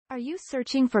Are you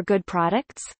searching for good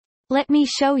products? Let me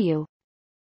show you.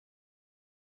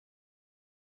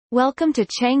 Welcome to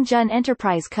Cheng Jun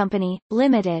Enterprise Company,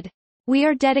 Limited. We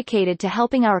are dedicated to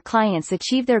helping our clients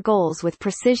achieve their goals with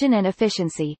precision and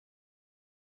efficiency.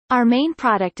 Our main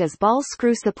product is ball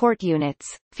screw support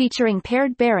units, featuring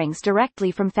paired bearings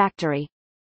directly from factory.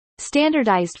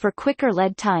 Standardized for quicker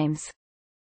lead times.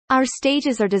 Our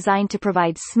stages are designed to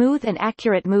provide smooth and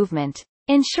accurate movement,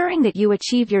 ensuring that you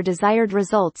achieve your desired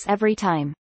results every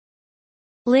time.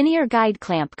 Linear guide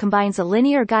clamp combines a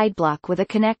linear guide block with a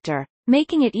connector,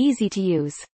 making it easy to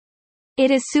use.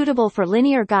 It is suitable for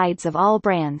linear guides of all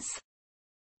brands.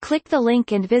 Click the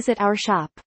link and visit our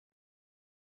shop.